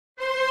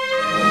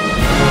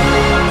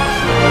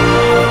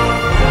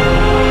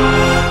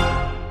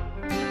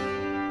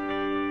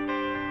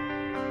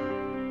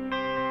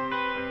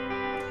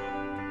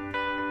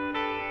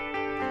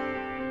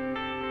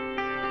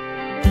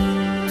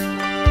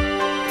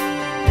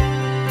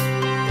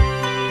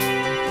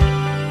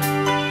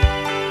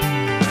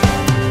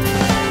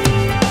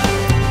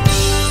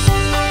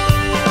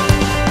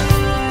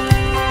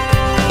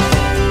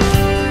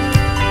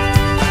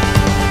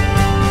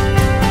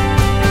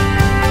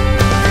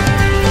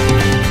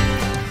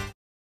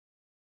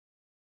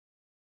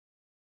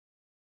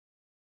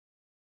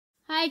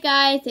Hi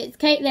guys, it's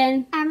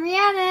Caitlin. I'm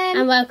Rhiannon.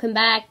 And welcome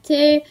back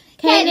to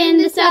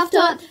Caitlin the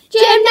Self-Taught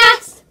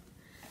Gymnast.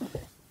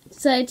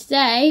 So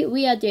today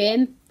we are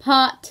doing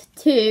part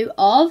 2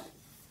 of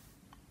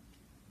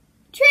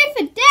Truth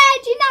or Dare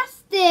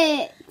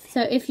Gymnastics.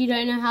 So if you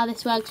don't know how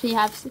this works, we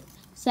have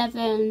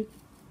 7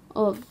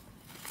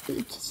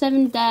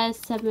 dares,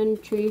 7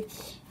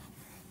 truths.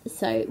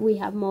 So we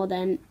have more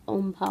than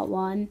on part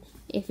 1.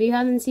 If you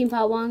haven't seen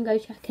part 1, go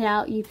check it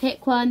out. You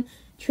pick one.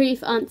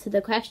 Truth, answer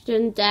the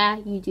question. Dare,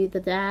 you do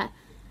the dare.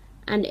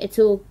 And it's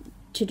all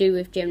to do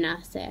with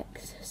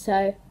gymnastics.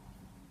 So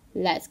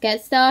let's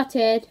get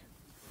started.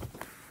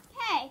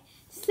 Okay,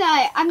 so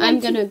I'm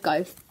gonna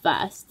go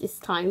first this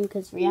time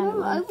because Rhiannon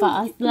went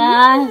first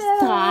last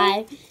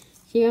time.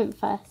 She went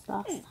first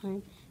last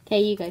time.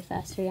 Okay, you go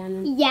first,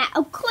 Rhiannon. Yeah,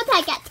 of course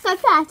I get to go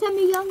first. I'm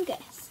the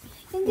youngest.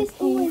 Youngest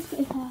always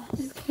go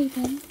first. Okay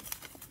then.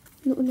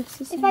 Not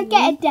necessarily. If I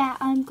get a dare,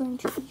 I'm going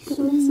to be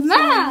so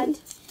mad.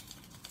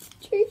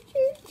 Truth.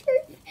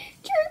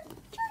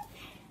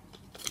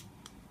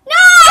 No!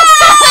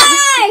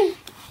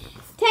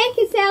 Take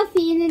a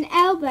selfie in an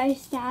elbow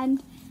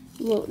stand.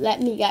 Well,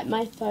 let me get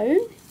my phone.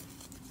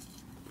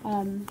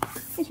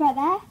 It's right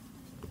there.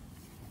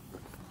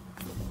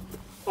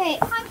 Wait,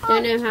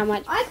 Don't know how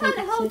much. I can't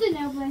hold an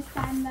elbow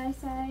stand though,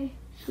 so.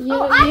 You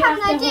I have have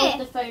an to idea. hold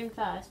the phone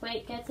first.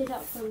 Wait, get it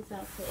up from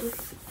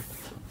selfie.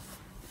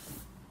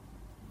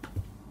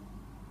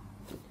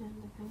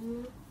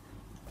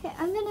 Okay,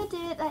 I'm gonna do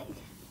it like.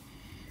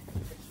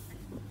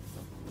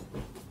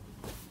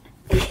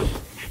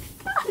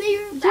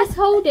 Just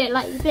hold it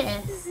like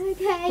this.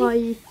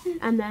 Okay.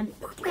 And then.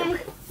 Okay,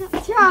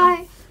 let's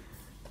try.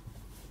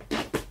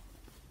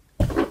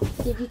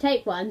 Did you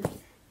take one?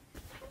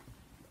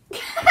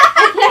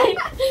 Okay.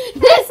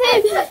 This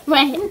is.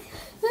 Wait.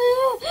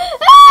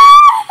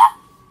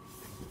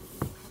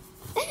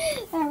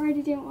 That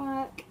really didn't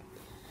work.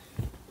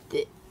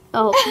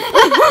 Oh.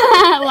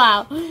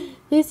 Wow.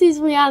 This is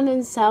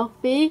Rhiannon's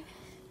selfie.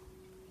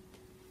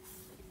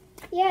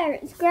 Yeah,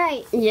 it's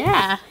great.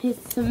 Yeah,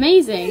 it's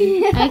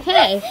amazing.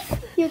 Okay.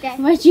 You go.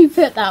 Where'd you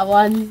put that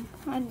one?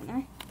 I don't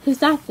know. Is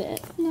that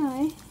it?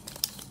 No.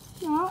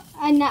 Not.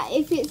 And that,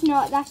 if it's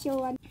not, that's your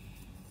one.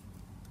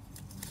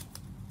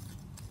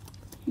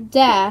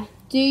 Dare,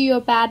 do your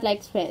bad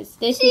leg splits.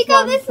 She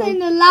got this in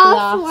the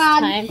last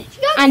one. Time. She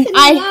got And this in the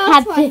I last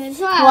had one this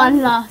as well.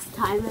 one last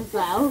time as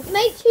well.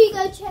 Make sure you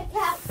go check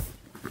out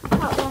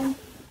that one.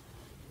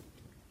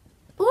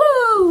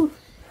 Woo!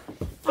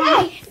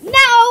 Okay,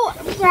 now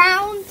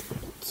round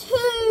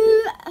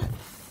 2.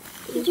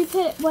 Did you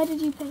put it? Where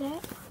did you put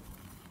it?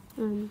 I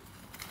don't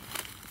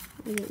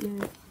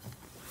know.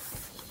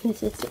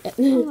 This is it.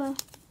 Oh, well.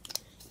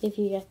 If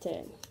you get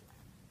it.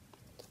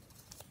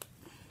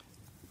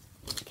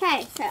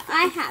 Okay, so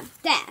I have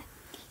dare.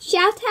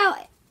 Shout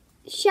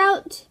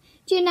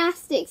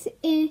gymnastics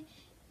is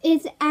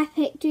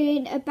epic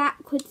doing a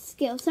backwards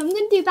skill. So I'm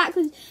going to do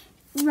backwards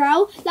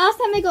roll. Last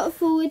time I got a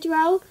forward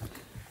roll.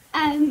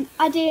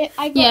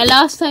 Yeah,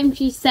 last time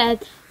she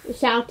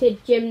shouted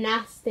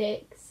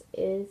gymnastics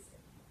is.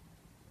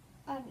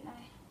 I don't know.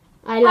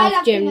 I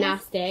love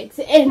gymnastics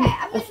in Okay,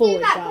 I'm a going to do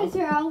forward backwards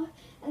roll. roll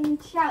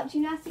and shout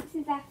gymnastics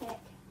is epic.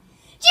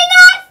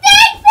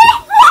 Gymnastics is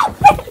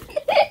epic!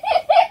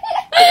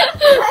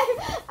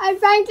 I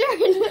banged her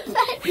in the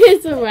face.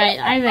 It's alright,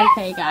 I'm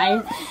okay,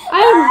 guys.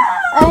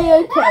 I'm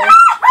okay.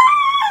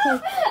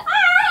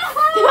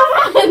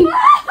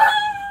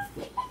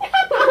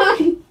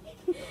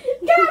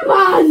 Come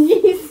on,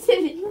 you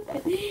silly.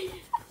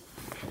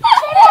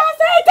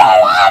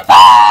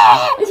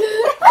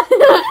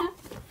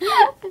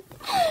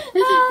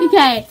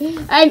 Okay,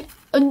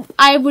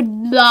 I would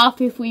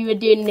laugh if we were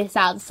doing this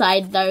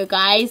outside though,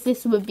 guys.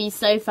 This would be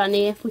so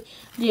funny if we were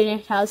doing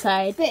it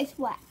outside. But it's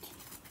wet.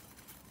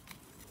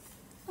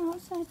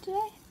 Outside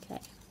today?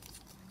 Okay.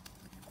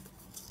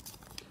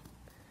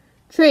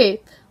 True.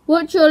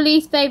 What's your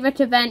least favourite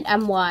event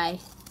and why?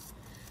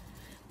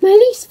 My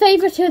least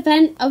favourite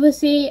event,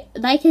 obviously,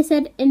 like I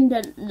said in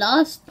the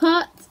last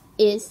part,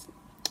 is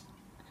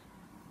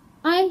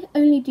I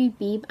only do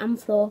beam and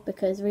floor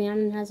because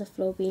Rhiannon has a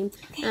floor beam.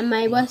 Okay. And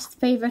my worst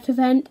favourite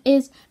event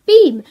is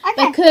beam.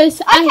 Okay.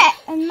 Because round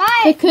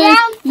 3.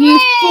 You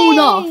fall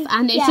off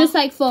and it's just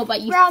like 4 but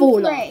you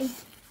fall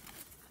off.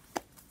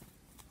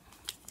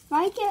 If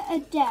I get a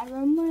dare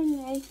on my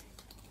leg,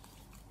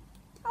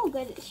 I'll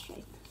get it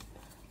straight.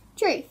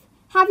 Truth.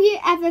 Have you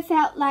ever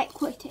felt like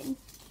quitting?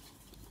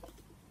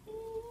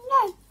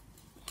 No.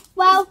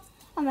 Well,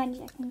 I'm only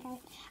joking, guys.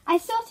 I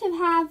sort of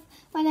have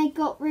when I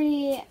got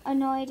really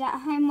annoyed at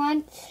home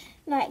once,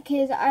 like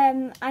because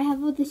I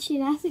have all the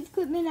gymnastics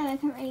equipment and I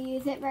can't really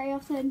use it very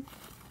often.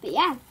 But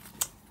yeah.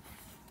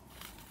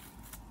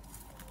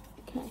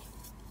 Okay.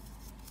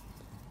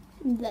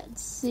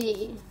 Let's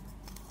see.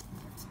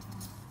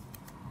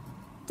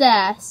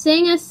 Dare,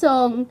 sing a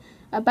song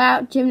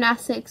about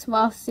gymnastics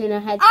whilst in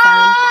a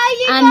headstand.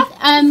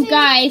 And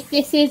guys,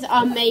 this is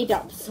our made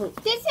up song.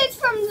 This is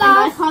from I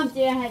last. can't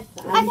do a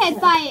headstand. Okay, so.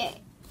 buy it.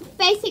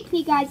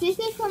 basically, guys, this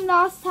is from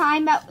last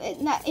time, but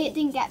it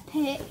didn't get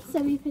picked, so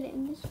we put it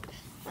in this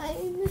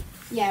one.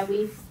 Yeah,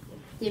 we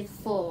did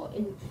 4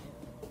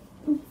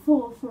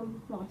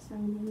 from last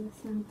round and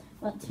this round,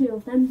 but 2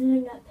 of them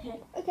didn't get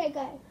picked. Okay,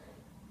 go.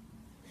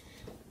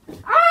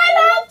 I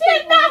love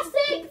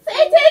gymnastics!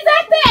 It is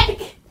epic!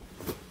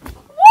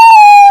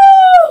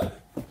 Woo!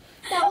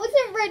 That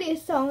wasn't really a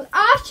song.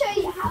 I'll show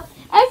you how.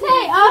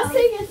 Okay, I'll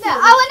sing a song. No,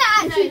 I want to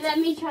actually. No, let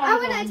me try. I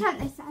want to attempt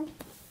this song.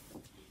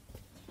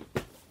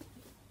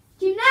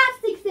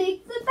 Gymnastics is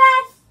the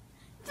best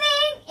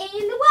thing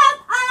in the world.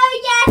 Oh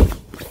yes!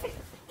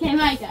 Okay,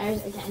 my go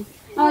again.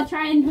 I'll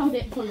try and hold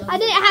it for long. I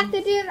didn't have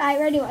to do it. I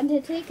really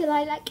wanted to because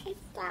I like it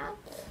down.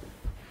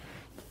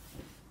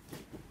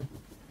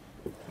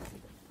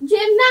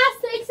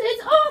 Gymnastics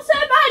is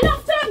awesome. I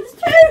love dance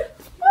too.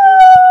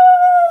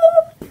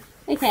 Woo!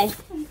 Okay.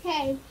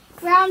 Okay,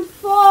 round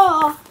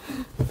 4.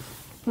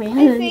 Wait,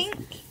 I think.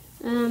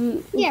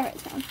 Yeah.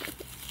 It's round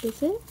 4.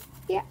 Is it?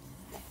 Yeah.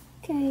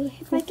 Okay.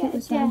 If I get it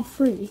was a dare. round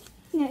 3.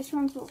 No, it's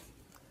round 4.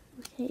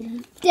 Okay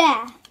then.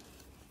 Dare.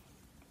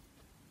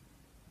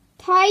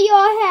 Tie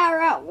your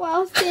hair up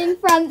whilst in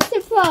front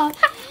to floor.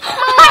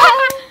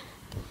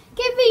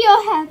 Give me your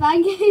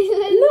hairband.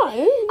 No.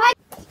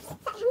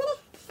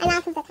 And I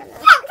can put them on.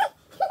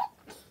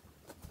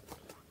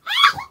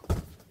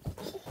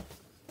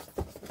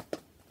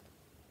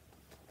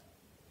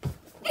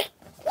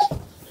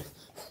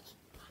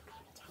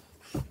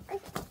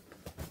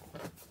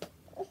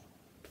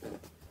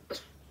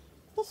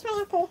 Just try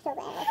up a little bit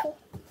if you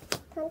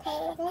can't play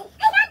with it.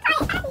 I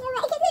can't tie it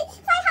up because it's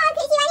so hard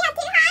because you only have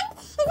 2 hands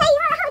and so you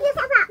want to hold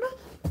yourself up.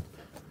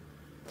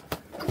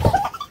 Okay,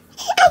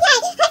 I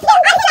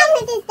can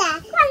with this there.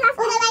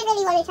 Although I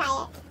really want to try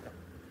it.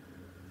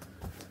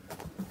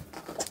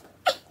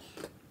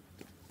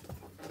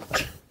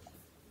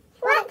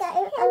 What?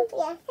 Oh,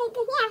 yeah.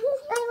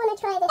 I want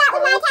to try this. That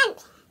was my attempt.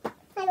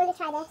 I want to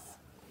try this.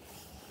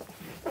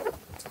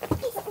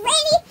 It's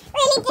really,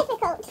 really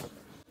difficult.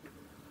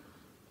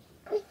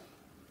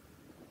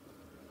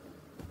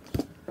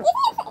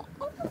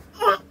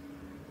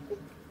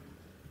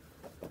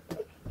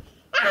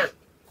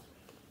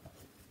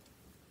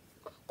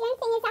 The only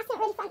thing is that's not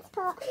really front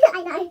support.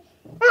 I know.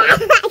 Okay,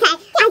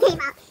 I gave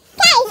up. Okay,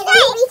 so let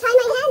me retie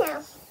my hair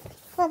now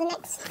for the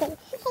next thing.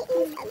 What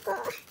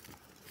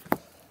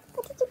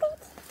did you get?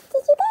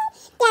 Did you get?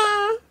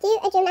 Yeah. Do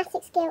a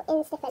gymnastic skill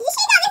in stiffness. You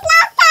should have this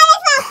last time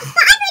as well,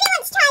 but I really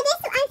want to try this,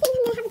 so I think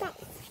I'm going to have a go.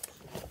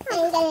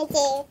 I'm going to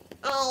do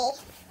a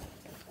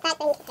back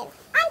bend kick over.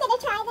 I'm going to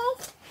try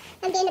this.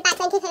 I'm doing a back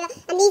bend kick over,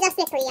 and these are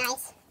slippery,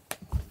 guys.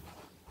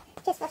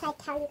 Just what I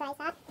tell you guys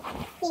that.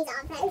 These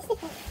are very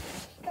slippery.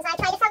 Because I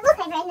tried a front walk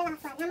over in the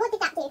last one, and what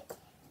did that do?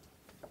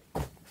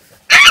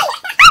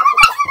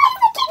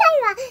 Kick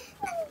over!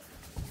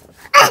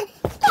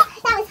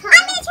 That was hard.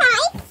 I'm going to try.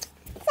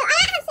 So I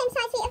don't have same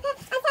size feet as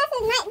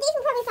person, like, these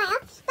will probably fly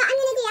off, but I'm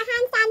going to do a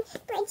handstand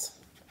bridge.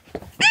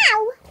 Ow!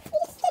 You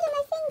just stood on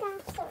my finger.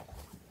 Sorry.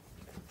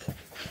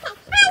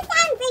 Okay,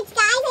 handstand bridge,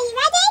 guys. Are you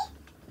ready?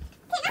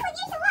 Okay, I want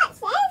you to watch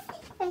this.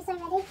 I'm so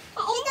ready.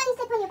 Okay, don't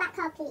slip on your back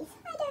card, please.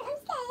 I don't, I'm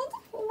scared.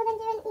 Well, then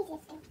do an easier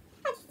skill.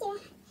 I'll just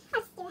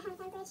do a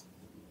handstand bridge.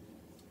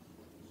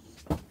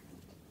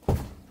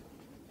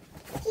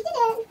 She did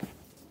it.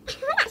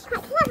 I'm actually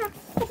quite clever.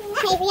 Okay,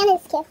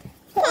 Rhiannon's skill.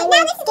 Okay,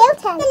 now this is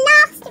the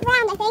last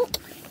round, I think.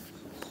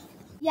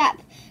 Yep,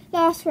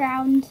 last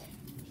round.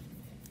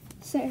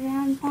 So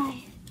round 5.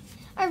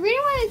 I really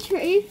want a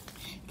truth,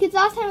 because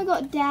last time I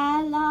got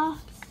dare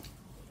last.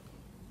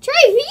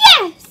 Truth,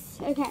 yes!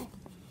 Okay.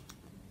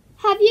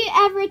 Have you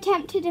ever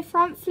attempted a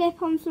front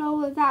flip on floor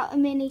without a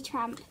mini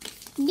tramp?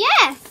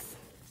 Yes!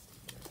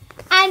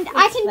 And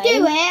I can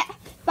do it,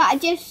 but I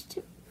just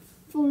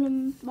fall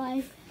on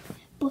my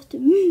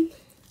bottom.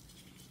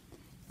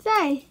 So,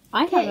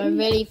 I have a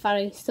really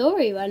funny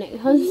story when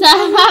it comes to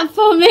that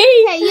for me.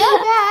 Okay, you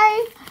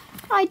go.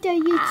 Why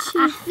don't you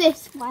choose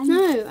this one?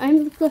 No,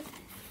 I'm good.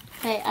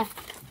 Hey,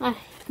 I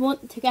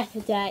want to get a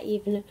dare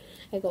even if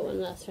I got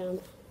one last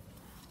round.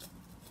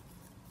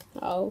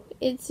 Oh,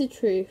 it's the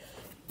truth,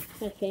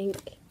 I think.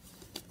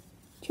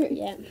 True.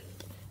 Yeah.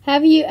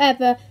 Have you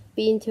ever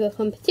been to a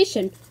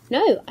competition?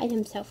 No, I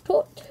am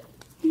self-taught.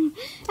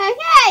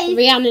 Okay.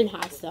 Rhiannon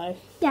has though.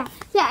 Yeah.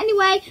 So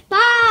anyway,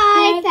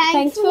 bye.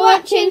 Thanks for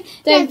watching.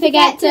 Don't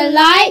forget to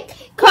like,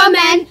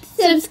 comment,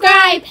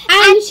 subscribe,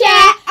 and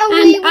share.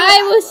 And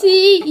I will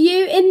see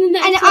you in the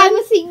next one. And I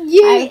will see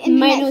you in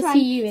the next one.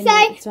 See you in so, the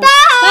next one. Bye.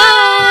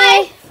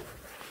 Bye.